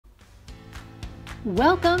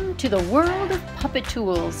Welcome to the world of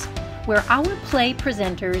Puppetools, where our play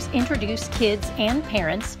presenters introduce kids and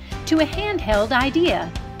parents to a handheld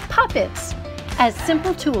idea, puppets, as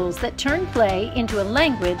simple tools that turn play into a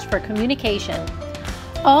language for communication.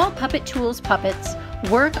 All Puppetools puppets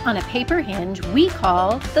work on a paper hinge we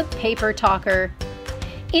call the paper talker.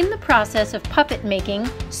 In the process of puppet making,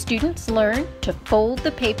 students learn to fold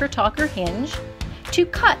the paper talker hinge, to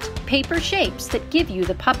cut paper shapes that give you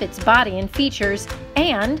the puppet's body and features,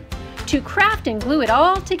 and to craft and glue it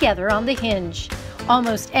all together on the hinge.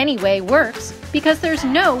 Almost any way works because there's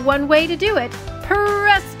no one way to do it.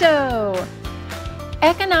 Presto!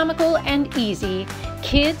 Economical and easy,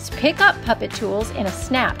 kids pick up Puppetools in a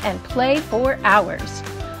snap and play for hours.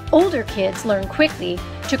 Older kids learn quickly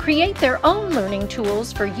to create their own learning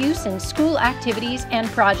tools for use in school activities and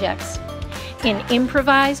projects. In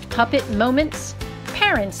improvised puppet moments,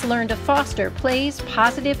 parents learn to foster play's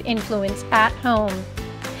positive influence at home.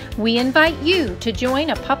 We invite you to join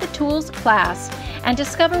a Puppetools class and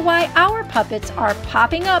discover why our puppets are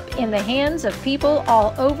popping up in the hands of people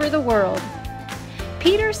all over the world.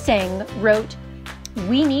 Peter Seng wrote,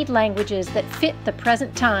 "We need languages that fit the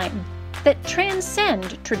present time, that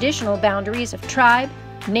transcend traditional boundaries of tribe,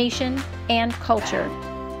 nation, and culture."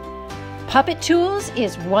 Puppetools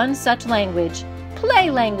is one such language, play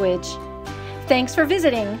language. Thanks for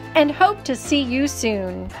visiting and hope to see you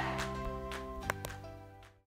soon.